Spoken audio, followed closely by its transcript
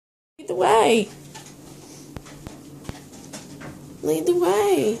Lead the way. Lead the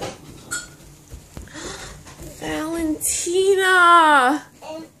way. Valentina!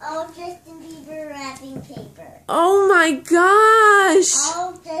 And all Justin Bieber wrapping paper. Oh my gosh!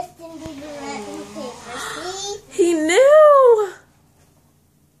 All Justin Bieber wrapping paper. See? He knew!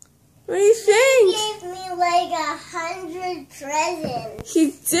 What do you think? He gave me like 100 presents.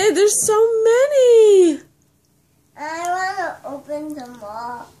 He did. There's so many. I want to open them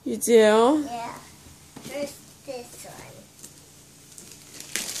all. You do? Yeah. First this one.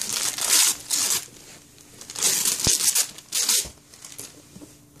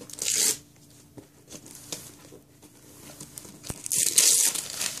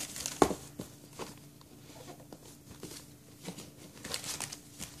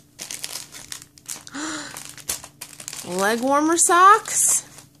 Leg warmer socks?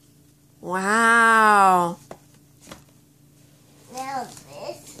 Wow. Now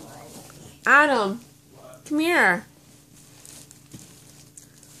this one. Adam, come here.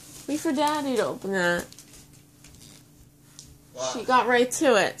 Wait for Daddy to open that. Wow. She got right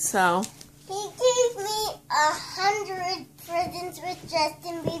to it, so. He gave me 100 presents with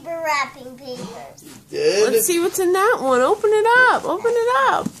Justin Bieber wrapping papers. Did? Let's see what's in that one. Open it up. Open it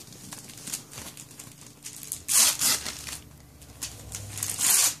up.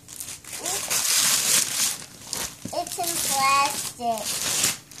 It's in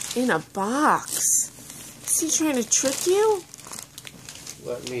plastic. In a box. Is he trying to trick you?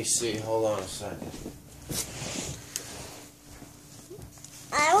 Let me see. Hold on a second.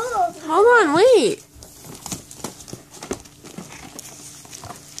 I will open Hold on, wait.